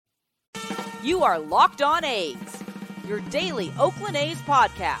You are Locked On A's, your daily Oakland A's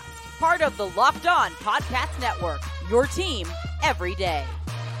podcast, part of the Locked On Podcast Network, your team every day.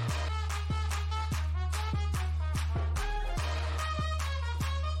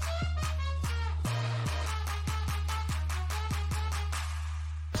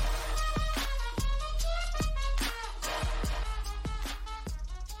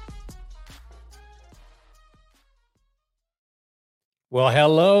 Well,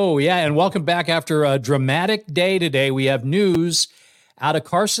 hello. Yeah, and welcome back after a dramatic day today. We have news out of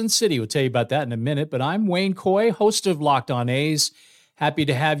Carson City. We'll tell you about that in a minute. But I'm Wayne Coy, host of Locked On A's. Happy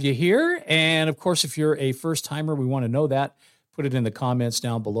to have you here. And, of course, if you're a first-timer, we want to know that. Put it in the comments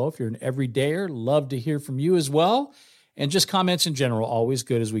down below. If you're an everydayer, love to hear from you as well. And just comments in general, always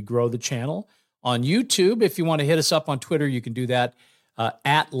good as we grow the channel. On YouTube, if you want to hit us up on Twitter, you can do that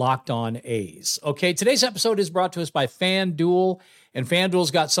at Locked On A's. Okay, today's episode is brought to us by FanDuel. And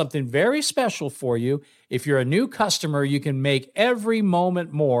FanDuel's got something very special for you. If you're a new customer, you can make every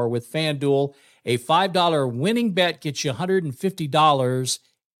moment more with FanDuel. A $5 winning bet gets you $150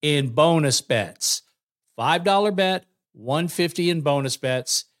 in bonus bets. $5 bet, $150 in bonus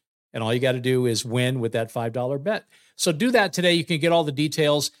bets. And all you got to do is win with that $5 bet. So do that today. You can get all the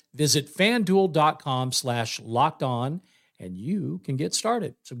details. Visit FanDuel.com/lockedon, and you can get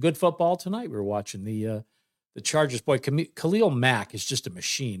started. Some good football tonight. We were watching the Chargers. Boy, Khalil Mack is just a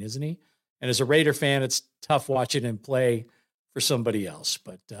machine, isn't he? And as a Raider fan, it's tough watching him play for somebody else.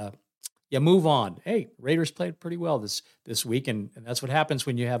 But move on. Hey, Raiders played pretty well this week, and that's what happens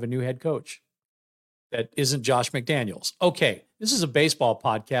when you have a new head coach that isn't Josh McDaniels. Okay, this is a baseball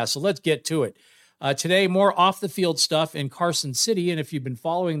podcast, so let's get to it. Today, more off-the-field stuff in Carson City, and if you've been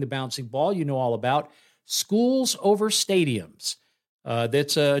following the bouncing ball, you know all about schools over stadiums.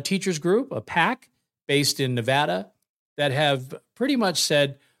 That's a teachers group, a PAC, based in Nevada, that have pretty much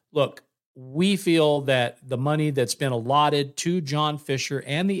said, look, we feel that the money that's been allotted to John Fisher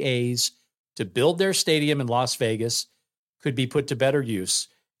and the A's to build their stadium in Las Vegas could be put to better use.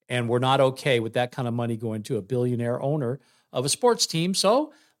 And we're not okay with that kind of money going to a billionaire owner of a sports team.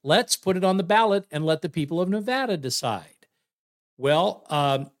 So let's put it on the ballot and let the people of Nevada decide.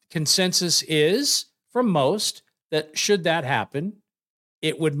 Well, consensus is from most that should that happen,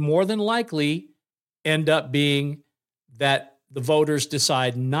 it would more than likely end up being that the voters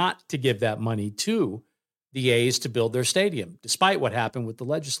decide not to give that money to the A's to build their stadium, despite what happened with the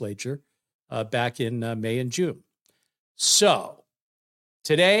legislature back in May and June. So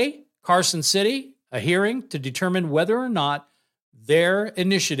today, Carson City, a hearing to determine whether or not their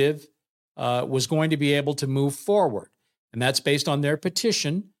initiative was going to be able to move forward. And that's based on their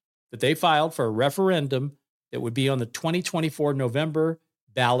petition that they filed for a referendum that would be on the 2024 November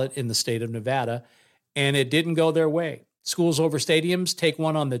ballot in the state of Nevada. And it didn't go their way. Schools over stadiums take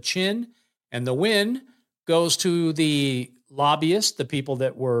one on the chin, and the win goes to the lobbyists, the people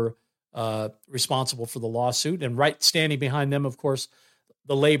that were responsible for the lawsuit, and right standing behind them, of course,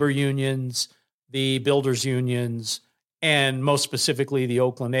 the labor unions, the builders unions, and most specifically the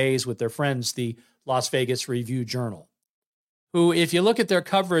Oakland A's with their friends, the Las Vegas Review-Journal, who, if you look at their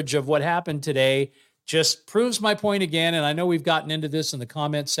coverage of what happened today, just proves my point again. And I know we've gotten into this in the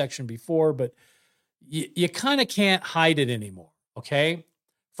comments section before, but you kind of can't hide it anymore, okay?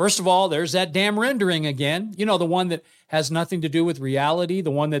 First of all, there's that damn rendering again. You know, the one that has nothing to do with reality,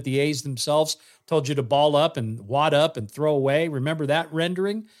 the one that the A's themselves told you to ball up and wad up and throw away. Remember that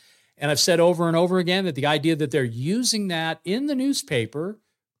rendering? And I've said over and over again that the idea that they're using that in the newspaper,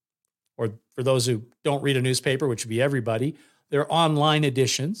 or for those who don't read a newspaper, which would be everybody, their online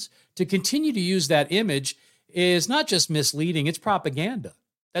editions, to continue to use that image is not just misleading, it's propaganda.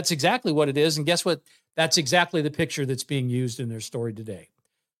 That's exactly what it is. And guess what? That's exactly the picture that's being used in their story today.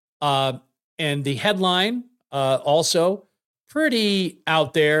 And the headline also pretty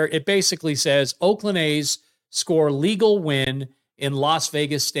out there. It basically says, Oakland A's score legal win in Las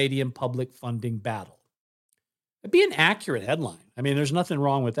Vegas Stadium public funding battle. It'd be an accurate headline. I mean, there's nothing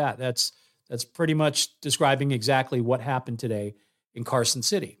wrong with that. That's pretty much describing exactly what happened today in Carson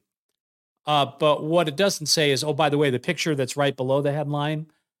City. But what it doesn't say is, oh, by the way, the picture that's right below the headline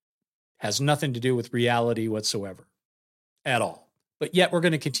has nothing to do with reality whatsoever at all. But yet we're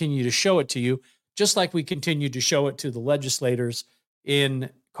going to continue to show it to you, just like we continued to show it to the legislators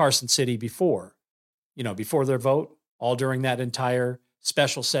in Carson City before their vote, all during that entire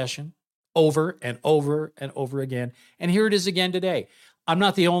special session, over and over and over again. And here it is again today. I'm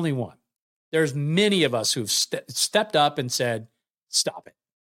not the only one. There's many of us who've stepped up and said, stop it,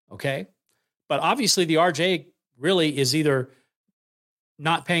 okay? But obviously the RJ really is either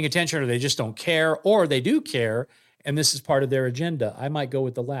not paying attention or they just don't care, or they do care, and this is part of their agenda. I might go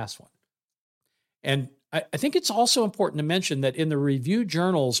with the last one. And I think it's also important to mention that in the Review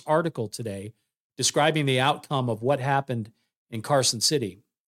Journal's article today describing the outcome of what happened in Carson City,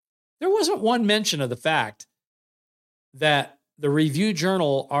 there wasn't one mention of the fact that the Review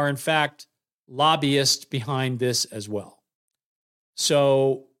Journal are in fact lobbyists behind this as well.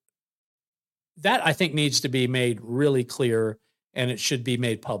 So that I think needs to be made really clear, and it should be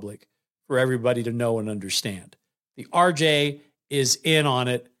made public for everybody to know and understand. The RJ is in on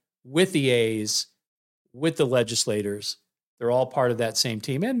it with the A's, with the legislators. They're all part of that same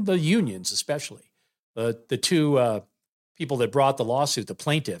team, and the unions especially. The two people that brought the lawsuit, the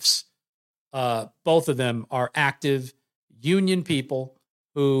plaintiffs, both of them are active union people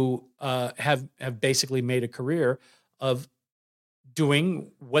who have basically made a career of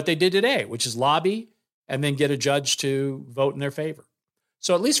doing what they did today, which is lobby and then get a judge to vote in their favor.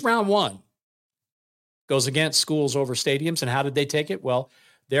 So at least round one goes against schools over stadiums. And how did they take it? Well,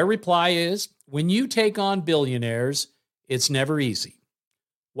 their reply is, when you take on billionaires, it's never easy.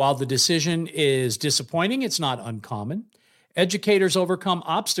 While the decision is disappointing, it's not uncommon. Educators overcome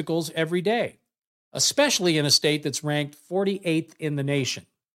obstacles every day, especially in a state that's ranked 48th in the nation.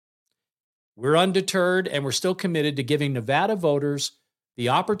 We're undeterred, and we're still committed to giving Nevada voters the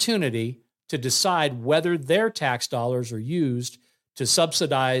opportunity to decide whether their tax dollars are used to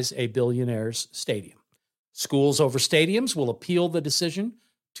subsidize a billionaire's stadium. Schools over stadiums will appeal the decision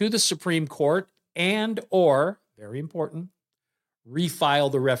to the Supreme Court and, or, very important,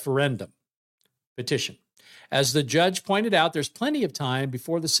 refile the referendum petition. As the judge pointed out, there's plenty of time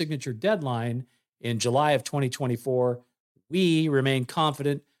before the signature deadline in July of 2024. We remain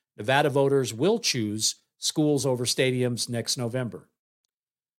confident Nevada voters will choose schools over stadiums next November.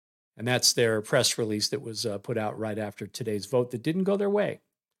 And that's their press release that was put out right after today's vote that didn't go their way.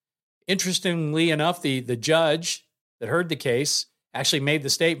 Interestingly enough, the judge that heard the case actually made the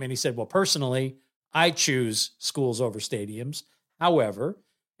statement. He said, well, personally, I choose schools over stadiums. However,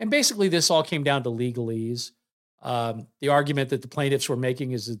 and basically this all came down to legalese. The argument that the plaintiffs were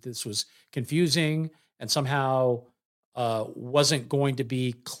making is that this was confusing and somehow wasn't going to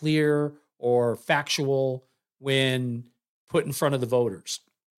be clear or factual when put in front of the voters.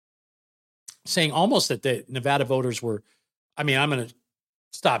 Saying almost that the Nevada voters were, I mean, I'm going to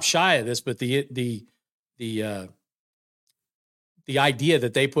stop shy of this, but the idea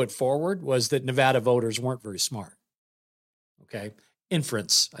that they put forward was that Nevada voters weren't very smart. Okay.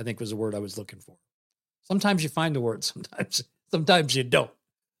 Inference, I think, was the word I was looking for. Sometimes you find the word, sometimes you don't.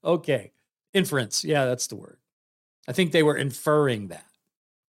 Okay. Inference. Yeah, that's the word. I think they were inferring that.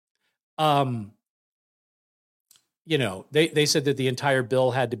 They said that the entire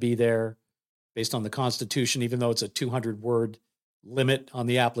bill had to be there based on the Constitution, even though it's a 200-word limit on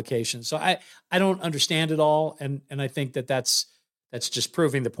the application. So I don't understand it all. And I think that that's just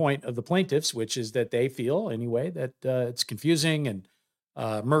proving the point of the plaintiffs, which is that they feel anyway that it's confusing and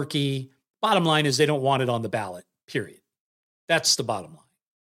murky. Bottom line is they don't want it on the ballot, period. That's the bottom line,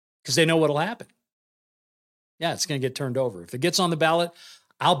 because they know what'll happen. Yeah, it's going to get turned over. If it gets on the ballot,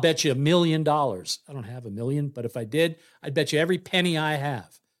 I'll bet you $1 million. I don't have $1 million, but if I did, I'd bet you every penny I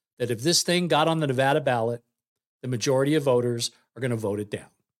have that if this thing got on the Nevada ballot, the majority of voters are going to vote it down.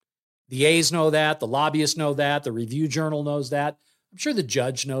 The A's know that. The lobbyists know that. The Review Journal knows that. I'm sure the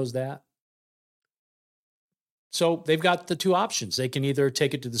judge knows that. So they've got the two options. They can either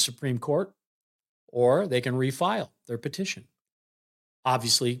take it to the Supreme Court or they can refile their petition.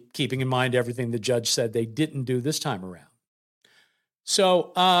 Obviously, keeping in mind everything the judge said they didn't do this time around.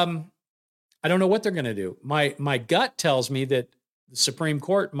 So I don't know what they're going to do. My gut tells me that the Supreme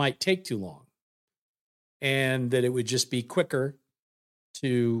Court might take too long and that it would just be quicker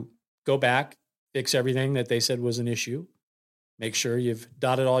to go back, fix everything that they said was an issue, make sure you've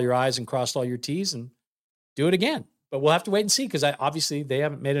dotted all your I's and crossed all your T's, and do it again. But we'll have to wait and see, because obviously they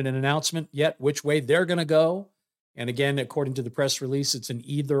haven't made an announcement yet which way they're going to go. And again, according to the press release, it's an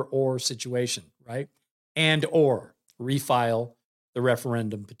either or situation, right? And or refile the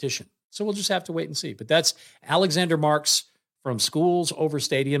referendum petition. So we'll just have to wait and see. But that's Alexander Marks from Schools Over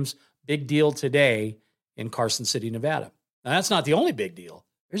Stadiums. Big deal today in Carson City, Nevada. Now, that's not the only big deal.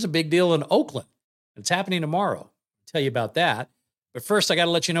 There's a big deal in Oakland. It's happening tomorrow. I'll tell you about that. But first, I got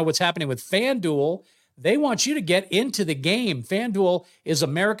to let you know what's happening with FanDuel. They want you to get into the game. FanDuel is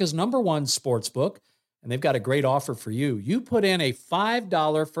America's #1 sports book, and they've got a great offer for you. You put in a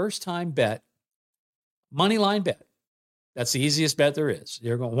 $5 first-time bet, moneyline bet. That's the easiest bet there is.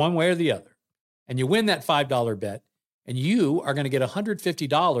 You're going one way or the other. And you win that $5 bet, and you are going to get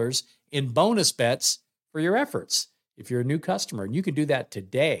 $150 in bonus bets for your efforts if you're a new customer. And you can do that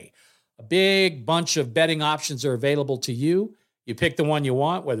today. A big bunch of betting options are available to you. You pick the one you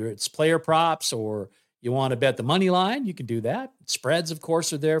want, whether it's player props or you want to bet the money line, you can do that. Spreads, of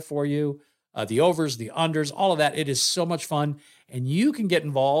course, are there for you. The overs, the unders, all of that. It is so much fun. And you can get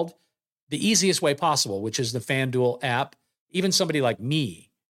involved the easiest way possible, which is the FanDuel app. Even somebody like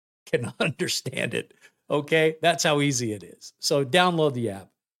me can understand it. Okay, that's how easy it is. So download the app.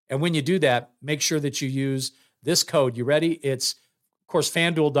 And when you do that, make sure that you use this code. You ready? It's, of course,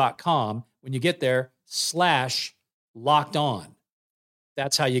 FanDuel.com. When you get there, /LockedOn.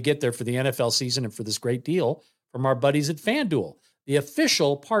 That's how you get there for the NFL season and for this great deal from our buddies at FanDuel, the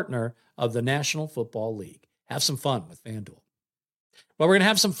official partner of the National Football League. Have some fun with FanDuel. Well, we're going to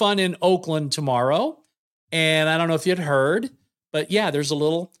have some fun in Oakland tomorrow. And I don't know if you'd heard, but yeah, there's a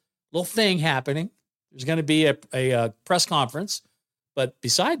little thing happening. There's going to be a press conference. But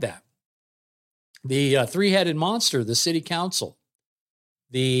beside that, the three-headed monster, the city council,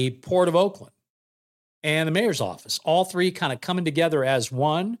 the Port of Oakland, and the mayor's office, all three kind of coming together as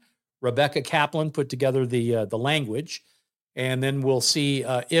one. Rebecca Kaplan put together the language, and then we'll see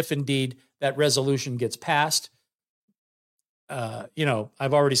if indeed that resolution gets passed.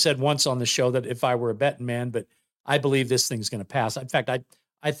 I've already said once on the show that if I were a betting man, but I believe this thing's going to pass. In fact,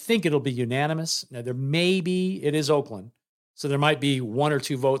 I think it'll be unanimous. Now, it is Oakland, so there might be one or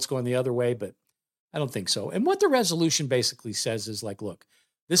two votes going the other way, but I don't think so. And what the resolution basically says is like, look,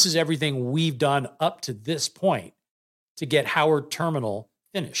 this is everything we've done up to this point to get Howard Terminal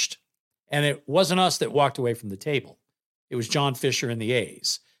finished. And it wasn't us that walked away from the table. It was John Fisher and the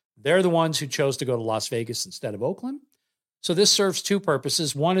A's. They're the ones who chose to go to Las Vegas instead of Oakland. So this serves two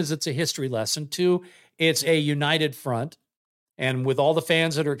purposes. One is it's a history lesson. Two, it's a united front. And with all the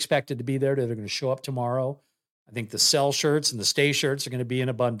fans that are expected to be there, that are going to show up tomorrow, I think the sell shirts and the stay shirts are going to be in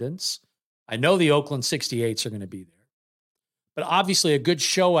abundance. I know the Oakland 68s are going to be there. But obviously a good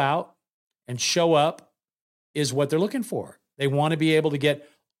show out and show up is what they're looking for. They want to be able to get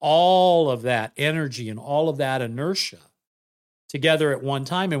all of that energy and all of that inertia together at one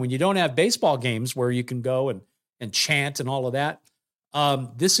time. And when you don't have baseball games where you can go and chant and all of that,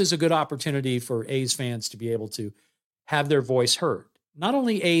 this is a good opportunity for A's fans to be able to have their voice heard. Not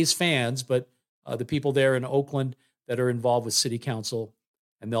only A's fans, but the people there in Oakland that are involved with city council.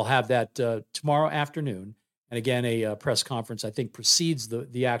 And they'll have that tomorrow afternoon. And again, a press conference, I think, precedes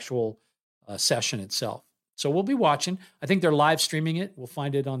the actual session itself. So we'll be watching. I think they're live streaming it. We'll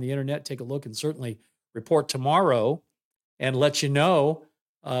find it on the internet, take a look, and certainly report tomorrow and let you know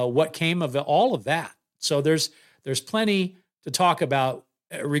what came of all of that. So there's plenty to talk about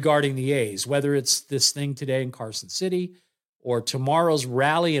regarding the A's, whether it's this thing today in Carson City or tomorrow's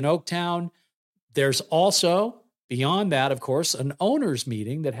rally in Oaktown. There's also, beyond that, of course, an owners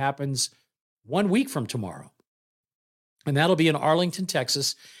meeting that happens 1 week from tomorrow. And that'll be in Arlington,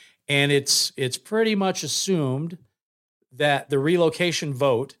 Texas. And it's pretty much assumed that the relocation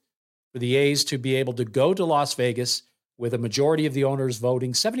vote for the A's to be able to go to Las Vegas with a majority of the owners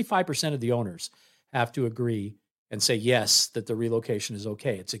voting, 75% of the owners have to agree and say yes, that the relocation is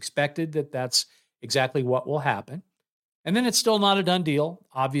okay. It's expected that that's exactly what will happen. And then it's still not a done deal.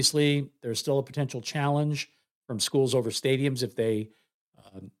 Obviously, there's still a potential challenge from schools over stadiums if they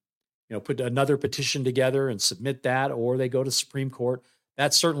put another petition together and submit that, or they go to Supreme Court.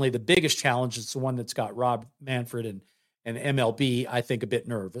 That's certainly the biggest challenge. It's the one that's got Rob Manfred and MLB, I think, a bit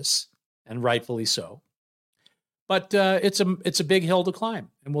nervous, and rightfully so. But it's a big hill to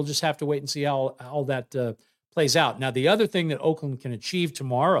climb, and we'll just have to wait and see how that plays out. Now, the other thing that Oakland can achieve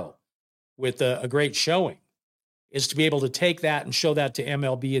tomorrow with a great showing is to be able to take that and show that to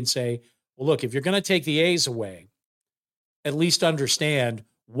MLB and say, well, look, if you're going to take the A's away, at least understand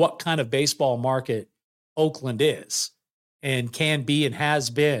what kind of baseball market Oakland is and can be and has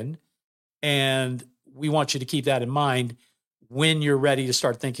been. And we want you to keep that in mind when you're ready to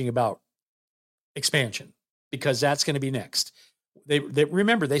start thinking about expansion, because that's going to be next.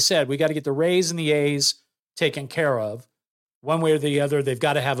 They said we got to get the Rays and the A's taken care of one way or the other. They've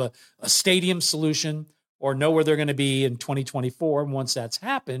got to have a stadium solution or know where they're going to be in 2024. And once that's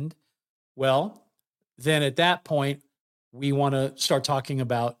happened, well, then at that point, we want to start talking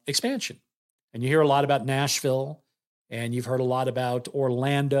about expansion. And you hear a lot about Nashville, and you've heard a lot about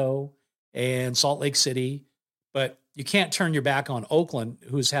Orlando and Salt Lake City, but you can't turn your back on Oakland,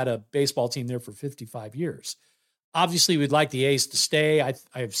 who's had a baseball team there for 55 years. Obviously, we'd like the A's to stay.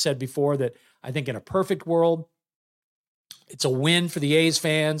 I've said before that I think in a perfect world, it's a win for the A's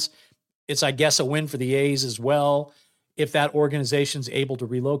fans. It's, I guess, a win for the A's as well. If that organization's able to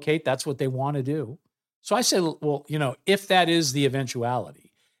relocate, that's what they want to do. So I said, well, if that is the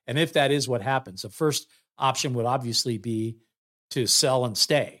eventuality, and if that is what happens, the first option would obviously be to sell and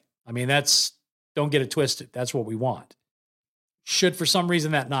stay. I mean, don't get it twisted. That's what we want. should for some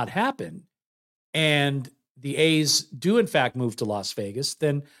reason that not happen, and the A's do in fact move to Las Vegas,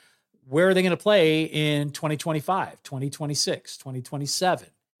 then where are they going to play in 2025, 2026, 2027,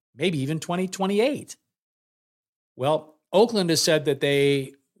 maybe even 2028? Well, Oakland has said that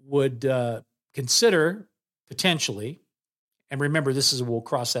they would consider potentially, and remember, we'll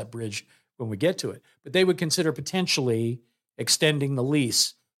cross that bridge when we get to it, but they would consider potentially extending the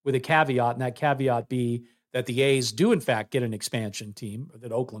lease with a caveat, and that caveat be that the A's do in fact get an expansion team, or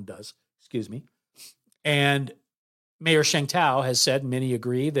that Oakland does, excuse me. And Mayor Sheng Tao has said, many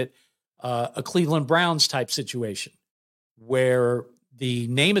agree, that a Cleveland Browns type situation where the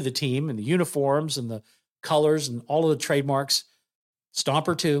name of the team and the uniforms and the colors and all of the trademarks, stomp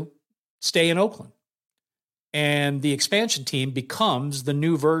or two, stay in Oakland. And the expansion team becomes the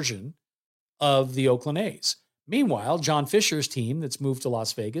new version of the Oakland A's. Meanwhile, John Fisher's team that's moved to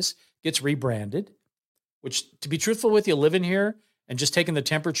Las Vegas gets rebranded, which, to be truthful with you, living here and just taking the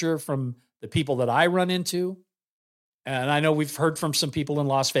temperature from the people that I run into, and I know we've heard from some people in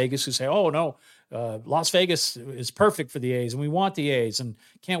Las Vegas who say, oh, no, Las Vegas is perfect for the A's, and we want the A's, and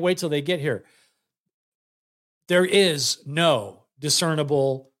can't wait till they get here. There is no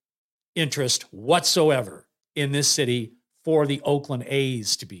discernible interest whatsoever in this city for the Oakland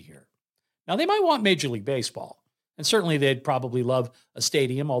A's to be here. Now, they might want Major League Baseball, and certainly they'd probably love a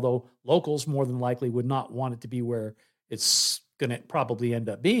stadium, although locals more than likely would not want it to be where it's going to probably end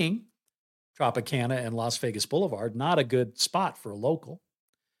up being. Tropicana and Las Vegas Boulevard, not a good spot for a local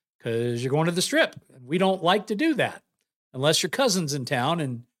because you're going to the Strip. And we don't like to do that unless your cousin's in town,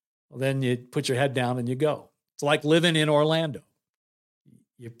 and then you put your head down and you go. It's like living in Orlando.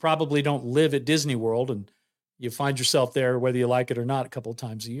 You probably don't live at Disney World and you find yourself there whether you like it or not a couple of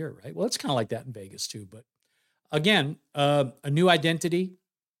times a year, right? Well, it's kind of like that in Vegas too. But again, a new identity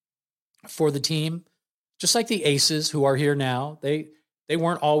for the team, just like the Aces who are here now. They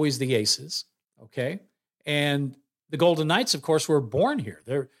weren't always the Aces, okay? And the Golden Knights, of course, were born here.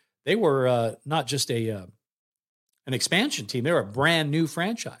 They were not just an expansion team. They were a brand new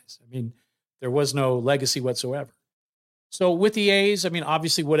franchise. I mean, there was no legacy whatsoever. So with the A's, I mean,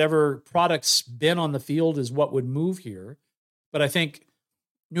 obviously whatever product's been on the field is what would move here. But I think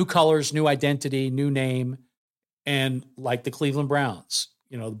new colors, new identity, new name, and like the Cleveland Browns,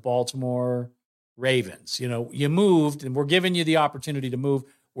 the Baltimore Ravens, you moved and we're giving you the opportunity to move.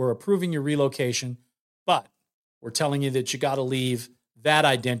 We're approving your relocation, but we're telling you that you got to leave that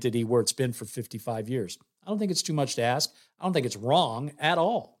identity where it's been for 55 years. I don't think it's too much to ask. I don't think it's wrong at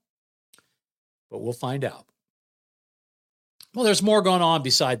all, but we'll find out. Well, there's more going on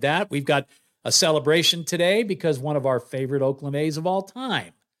beside that. We've got a celebration today because one of our favorite Oakland A's of all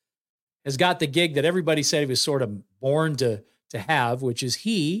time has got the gig that everybody said he was sort of born to have, which is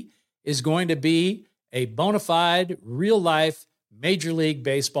he is going to be a bona fide, real-life Major League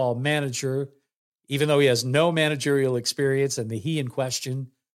Baseball manager, even though he has no managerial experience. And the he in question,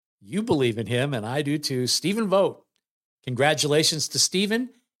 you believe in him, and I do too, Stephen Vogt. Congratulations to Stephen.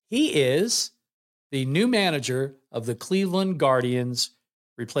 He is the new manager of the Cleveland Guardians,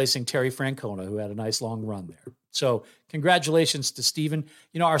 replacing Terry Francona, who had a nice long run there. So congratulations to Stephen.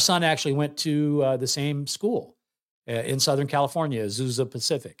 Our son actually went to the same school in Southern California, Azusa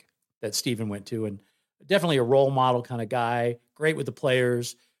Pacific, that Stephen went to, and definitely a role model kind of guy, great with the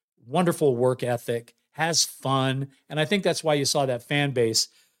players, wonderful work ethic, has fun. And I think that's why you saw that fan base,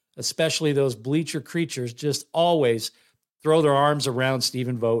 especially those bleacher creatures, just always throw their arms around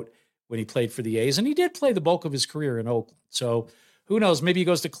Stephen Vogt when he played for the A's. And he did play the bulk of his career in Oakland. So who knows, maybe he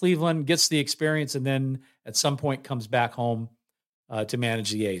goes to Cleveland, gets the experience, and then at some point comes back home to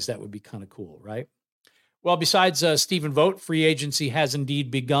manage the A's. That would be kind of cool, right? Well, besides Stephen Vogt, free agency has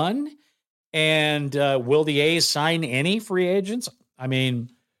indeed begun. And will the A's sign any free agents? I mean,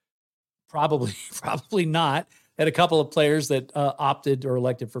 probably not. Had a couple of players that opted or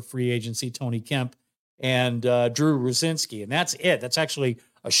elected for free agency, Tony Kemp and Drew Ruzinski. And that's it. That's actually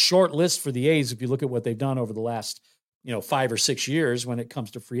a short list for the A's if you look at what they've done over the last 5 or 6 years. When it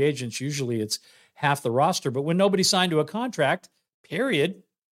comes to free agents, usually it's half the roster. But when nobody signed to a contract, period,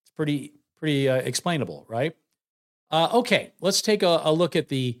 it's pretty explainable, right? Okay, let's take a look at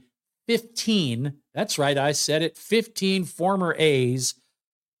the 15, that's right, I said it, 15 former A's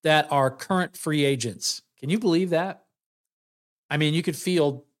that are current free agents. Can you believe that? I mean, you could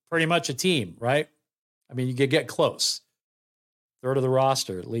field pretty much a team, right? I mean, you could get close. Third of the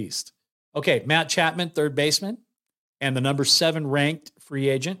roster, at least. Okay, Matt Chapman, third baseman, and the number 7 ranked free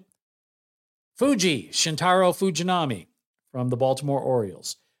agent. Shintaro Fujinami from the Baltimore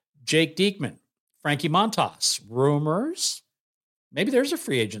Orioles. Jake Diekman, Frankie Montas. Rumors? Maybe there's a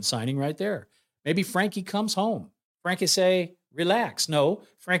free agent signing right there. Maybe Frankie comes home. Frankie say, relax. No,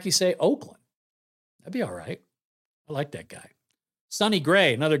 Frankie, say Oakland. That'd be all right. I like that guy. Sonny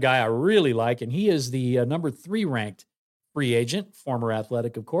Gray, another guy I really like, and he is the number 3 ranked free agent, former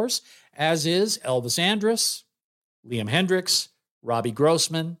Athletic, of course, as is Elvis Andrus, Liam Hendricks, Robbie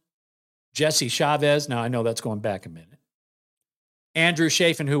Grossman, Jesse Chavez. Now, I know that's going back a minute. Andrew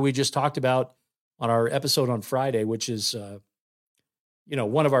Chafin, who we just talked about on our episode on Friday, which is,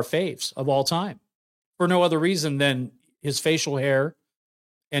 one of our faves of all time, for no other reason than his facial hair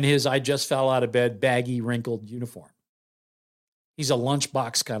and his I just fell out of bed, baggy, wrinkled uniform. He's a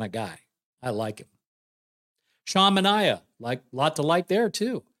lunchbox kind of guy. I like him. Sean Manaea, a lot to like there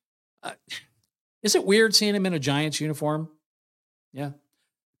too. Is it weird seeing him in a Giants uniform? Yeah.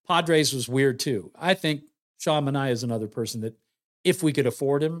 Padres was weird too. I think Sean Manaea is another person that, if we could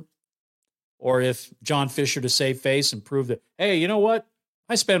afford him, or if John Fisher to save face and prove that, hey, you know what?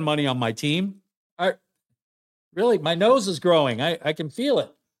 I spend money on my team. Really, my nose is growing. I can feel it.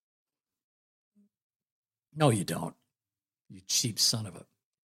 No, you don't. You cheap son of a.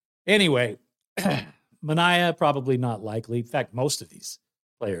 Anyway, Manaea, probably not likely. In fact, most of these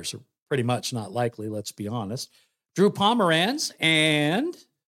players are pretty much not likely, let's be honest. Drew Pomeranz, and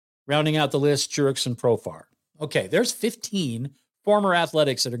rounding out the list, Jurickson Profar. Okay, there's 15 former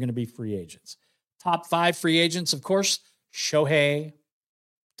Athletics that are going to be free agents. Top 5 free agents, of course, Shohei,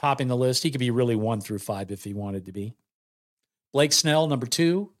 topping the list. He could be really 1 through 5 if he wanted to be. Blake Snell, number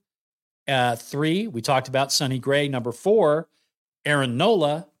 2. 3, we talked about Sonny Gray. Number 4, Aaron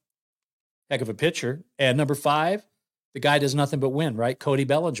Nola, heck of a pitcher. And number 5, the guy does nothing but win, right? Cody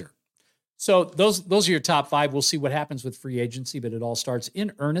Bellinger. So those are your top 5. We'll see what happens with free agency, but it all starts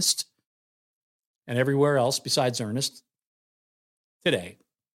in earnest and everywhere else besides earnest today.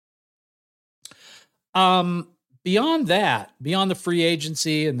 Beyond that, beyond the free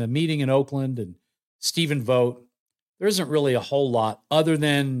agency and the meeting in Oakland and Stephen Vogt, there isn't really a whole lot other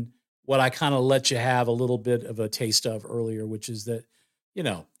than what I kind of let you have a little bit of a taste of earlier, which is that,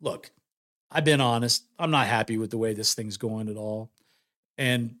 look, I've been honest. I'm not happy with the way this thing's going at all,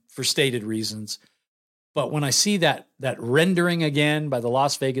 and for stated reasons. But when I see that rendering again by the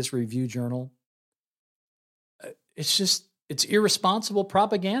Las Vegas Review-Journal, it's irresponsible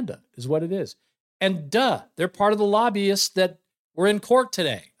propaganda is what it is. And they're part of the lobbyists that were in court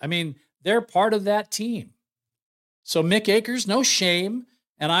today. I mean, they're part of that team. So Mick Akers, no shame.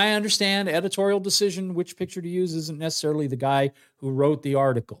 And I understand editorial decision, which picture to use isn't necessarily the guy who wrote the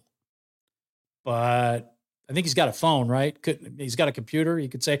article. But I think he's got a phone, right? He's got a computer. He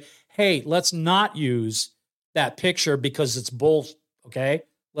could say, hey, let's not use that picture because it's bull. Okay,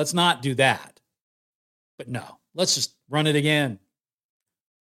 let's not do that. But no, let's just run it again.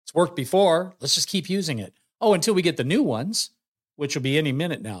 It's worked before. Let's just keep using it. Oh, until we get the new ones, which will be any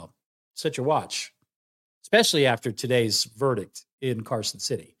minute now. Set your watch, especially after today's verdict in Carson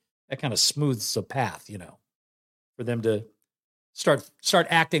City. That kind of smooths the path, for them to start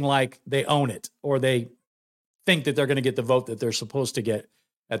acting like they own it, or they think that they're going to get the vote that they're supposed to get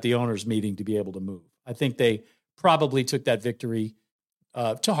at the owners' meeting to be able to move. I think they probably took that victory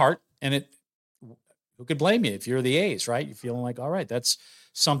to heart, and who could blame you if you're the A's, right? You're feeling like, all right, that's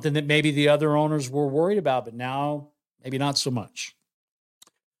something that maybe the other owners were worried about, but now maybe not so much.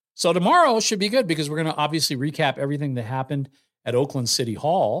 So tomorrow should be good because we're going to obviously recap everything that happened at Oakland City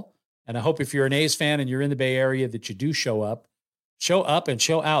Hall. And I hope if you're an A's fan and you're in the Bay Area that you do show up and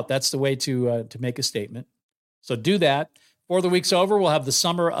show out. That's the way to make a statement. So do that. Before the week's over, we'll have the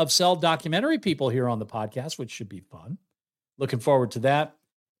Summer of Sell documentary people here on the podcast, which should be fun. Looking forward to that.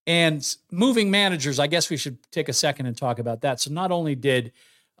 And moving managers, I guess we should take a second and talk about that. So not only did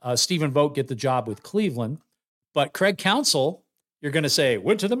Stephen Vogt get the job with Cleveland, but Craig Counsell, you're going to say,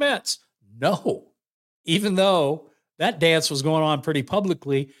 went to the Mets. No, even though that dance was going on pretty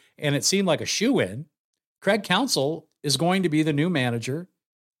publicly and it seemed like a shoo-in, Craig Counsell is going to be the new manager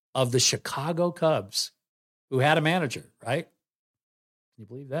of the Chicago Cubs, who had a manager, right? Can you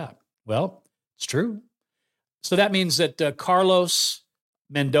believe that? Well, it's true. So that means that Carlos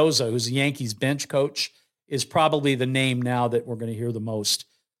Mendoza, who's the Yankees bench coach, is probably the name now that we're going to hear the most.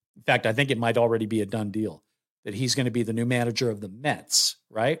 In fact, I think it might already be a done deal that he's going to be the new manager of the Mets,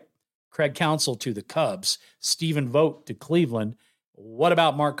 right? Craig Counsell to the Cubs, Stephen Vogt to Cleveland. What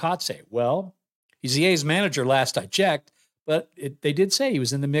about Mark Kotsay? Well, he's the A's manager last I checked, but they did say he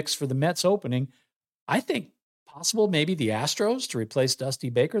was in the mix for the Mets opening. I think possible maybe the Astros to replace Dusty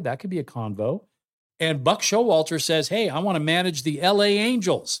Baker. That could be a convo. And Buck Showalter says, hey, I want to manage the LA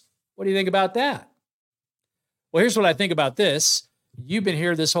Angels. What do you think about that? Well, here's what I think about this. You've been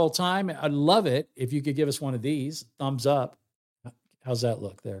here this whole time. I'd love it if you could give us one of these. Thumbs up. How's that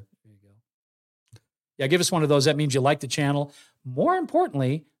look there? There you go. Yeah, give us one of those. That means you like the channel. More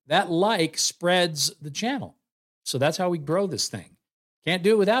importantly, that like spreads the channel. So that's how we grow this thing. Can't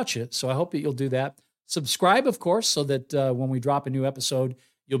do it without you. So I hope that you'll do that. Subscribe, of course, so that when we drop a new episode,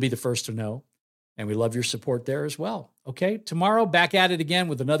 you'll be the first to know. And we love your support there as well. Okay, tomorrow, back at it again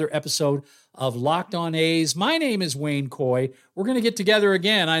with another episode of Locked On A's. My name is Wayne Coy. We're going to get together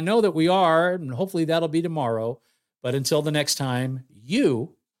again. I know that we are, and hopefully that'll be tomorrow. But until the next time,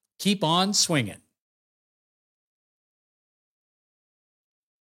 you keep on swinging.